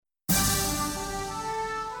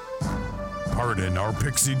Pardon our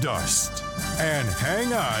pixie dust. And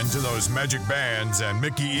hang on to those magic bands and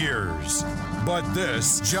Mickey ears. But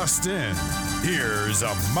this just in. Here's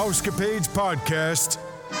a Mousecapades podcast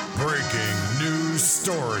breaking news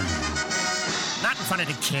story. Not in front of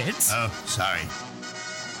the kids. Oh, sorry.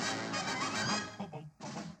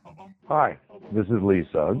 Hi, this is Lee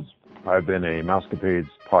Suggs. I've been a Mousecapades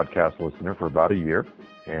podcast listener for about a year,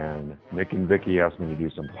 and Nick and Vicky asked me to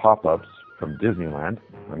do some pop-ups from Disneyland.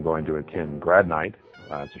 I'm going to attend grad night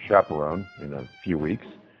as a chaperone in a few weeks,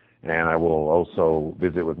 and I will also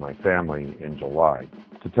visit with my family in July.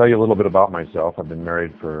 To tell you a little bit about myself, I've been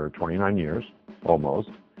married for 29 years, almost.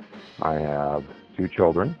 I have 2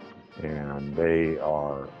 children, and they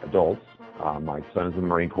are adults. My son is in the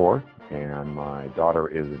Marine Corps, and my daughter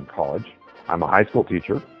is in college. I'm a high school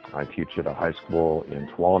teacher. I teach at a high school in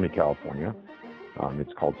Tuolumne, California.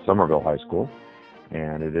 It's called Somerville High School,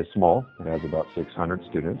 and it is small. It has about 600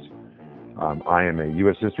 students. I am a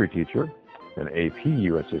U.S. history teacher, an AP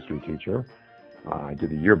U.S. history teacher. I do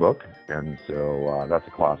the yearbook, and so that's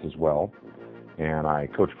a class as well. And I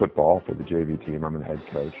coach football for the JV team. I'm the head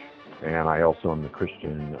coach. And I also am the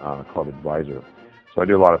Christian club advisor. So I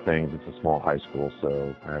do a lot of things. It's a small high school,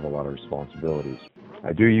 so I have a lot of responsibilities.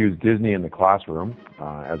 I do use Disney in the classroom.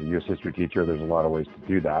 As a U.S. history teacher, there's a lot of ways to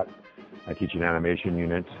do that. I teach an animation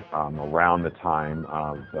unit around the time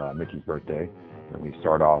of Mickey's birthday. And we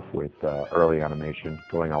start off with early animation,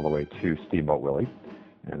 going all the way to Steamboat Willie.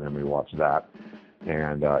 And then we watch that.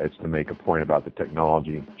 And it's to make a point about the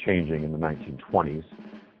technology changing in the 1920s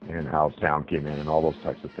and how sound came in and all those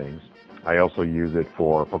types of things. I also use it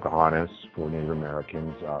for Pocahontas, for Native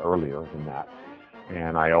Americans earlier than that.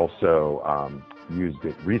 And I also used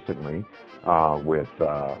it recently with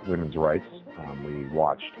women's rights. We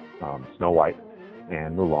watched Snow White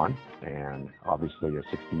and Mulan, and obviously a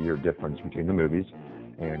 60-year difference between the movies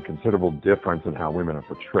and considerable difference in how women are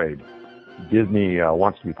portrayed. Disney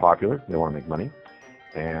wants to be popular. They want to make money.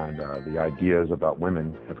 And the ideas about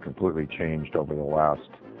women have completely changed over the last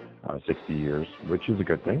 60 years, which is a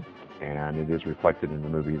good thing. And it is reflected in the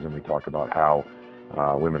movies, and we talk about how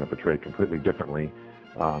women are portrayed completely differently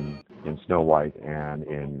in Snow White and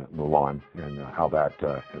in Mulan, and how that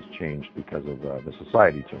has changed because of the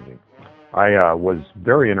society changing. I was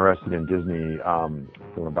very interested in Disney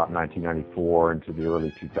from about 1994 into the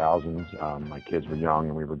early 2000s. My kids were young,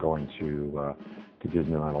 and we were going to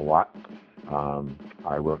Disneyland a lot.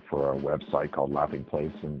 I wrote for a website called Laughing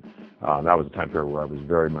Place, and that was a time period where I was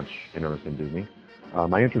very much interested in Disney.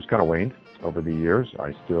 My interest kind of waned over the years.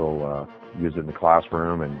 I still used it in the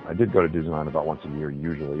classroom, and I did go to Disneyland about once a year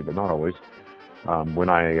usually, but not always. When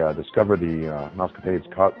I discovered the Mousecapades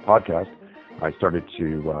podcast, I started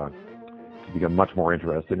to become much more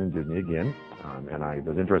interested in Disney again, and I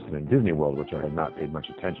was interested in Disney World, which I had not paid much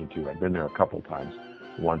attention to. I'd been there a couple times,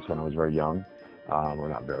 once when I was very young, well,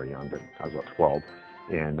 not very young, but I was about 12,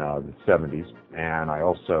 in the 70s, and I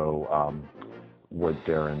also was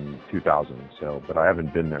there in 2000, but I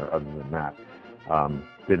haven't been there other than that.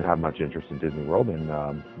 Didn't have much interest in Disney World, and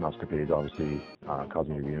Mousecapades obviously caused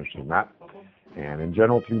me to be interested in that, and in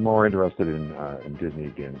general to be more interested in Disney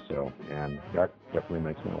again. So, and that definitely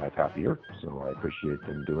makes my life happier. So I appreciate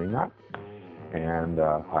them doing that, and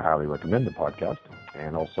I highly recommend the podcast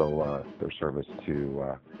and also their service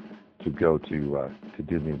to go to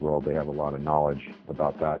Disney World. They have a lot of knowledge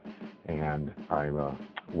about that, and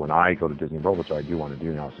when I go to Disney World, which I do want to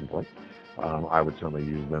do now at some point, I would certainly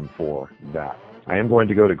use them for that. I am going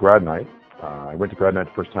to go to grad night. I went to grad night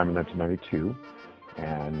the first time in 1992,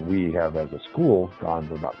 and we have, as a school, gone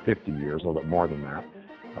for about 50 years, a little bit more than that.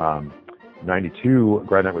 92,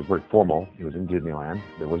 grad night was very formal. It was in Disneyland.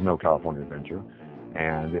 There was no California Adventure,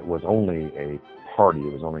 and it was only a party.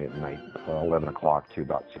 It was only at night, 11 o'clock to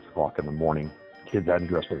about 6 o'clock in the morning. Kids had to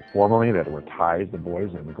dress very formally. They had to wear ties, the boys,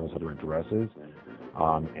 and the girls had to wear dresses.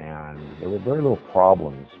 And there were very little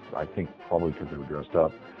problems, I think probably because they were dressed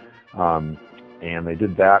up. And they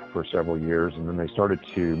did that for several years, and then they started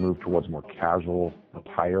to move towards more casual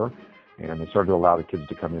attire, and they started to allow the kids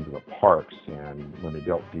to come into the parks. And when they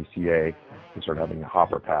built DCA, they started having a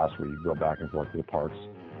hopper pass where you go back and forth to the parks.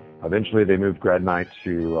 Eventually, they moved grad night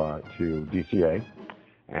to DCA,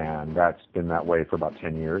 and that's been that way for about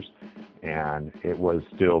 10 years. And it was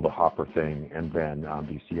still the hopper thing, and then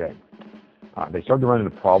DCA. They started to run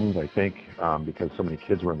into problems, I think, because so many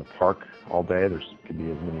kids were in the park all day. There could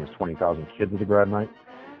be as many as 20,000 kids at the grad night.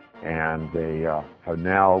 And they have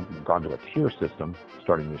now gone to a tier system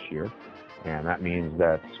starting this year. And that means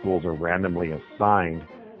that schools are randomly assigned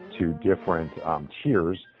to different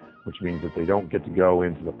tiers, which means that they don't get to go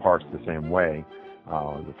into the parks the same way.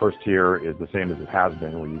 The first tier is the same as it has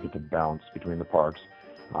been, where you get to bounce between the parks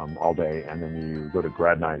all day, and then you go to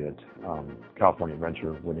grad night at California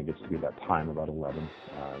Adventure when it gets to be that time, about 11.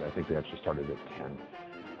 I think they actually started at 10.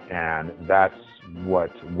 And that's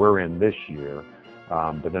what we're in this year.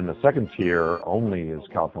 But then the second tier only is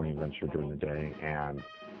California Adventure during the day, and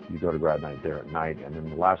you go to grad night there at night. And then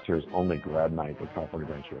the last tier is only grad night at California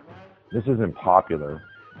Adventure. This isn't popular,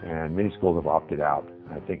 and many schools have opted out.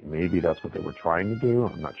 I think maybe that's what they were trying to do.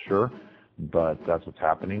 I'm not sure, but that's what's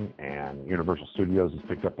happening. And Universal Studios has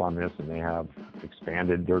picked up on this, and they have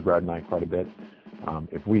expanded their grad night quite a bit.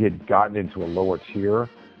 If we had gotten into a lower tier,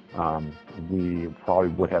 we probably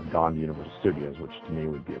would have gone to Universal Studios, which to me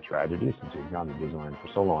would be a tragedy since we've gone to Disneyland for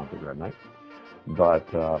so long for grad night. But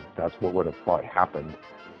that's what would have probably happened.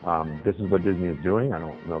 This is what Disney is doing. I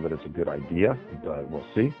don't know that it's a good idea, but we'll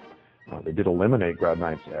see. They did eliminate grad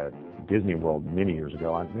nights at Disney World many years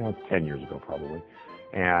ago, 10 years ago probably.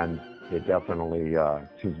 And it definitely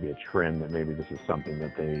seems to be a trend that maybe this is something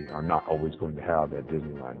that they are not always going to have at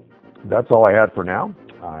Disneyland. That's all I had for now.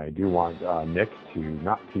 I do want Nick to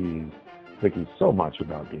not tease Vicki so much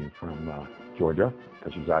about being from Georgia,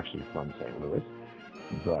 because she's actually from St. Louis.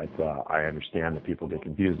 But I understand that people get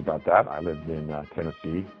confused about that. I lived in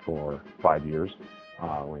Tennessee for 5 years,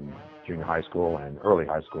 in junior high school and early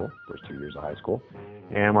high school, first 2 years of high school.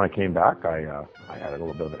 And when I came back, I had a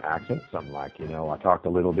little bit of an accent, something like, I talked a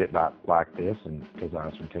little bit like this, and because I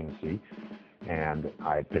was from Tennessee. And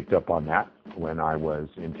I picked up on that when I was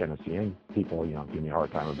in Tennessee, and people, give me a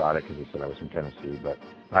hard time about it because they said I was from Tennessee, but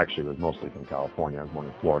I actually was mostly from California. I was born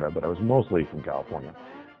in Florida, but I was mostly from California.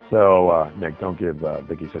 So, Nick, don't give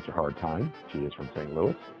Vicki such a hard time. She is from St.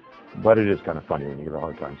 Louis, but it is kind of funny when you give her a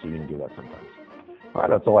hard time, so you can do that sometimes. All right,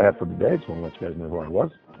 that's all I had for today. Just want to let you guys know who I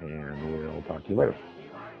was, and we'll talk to you later.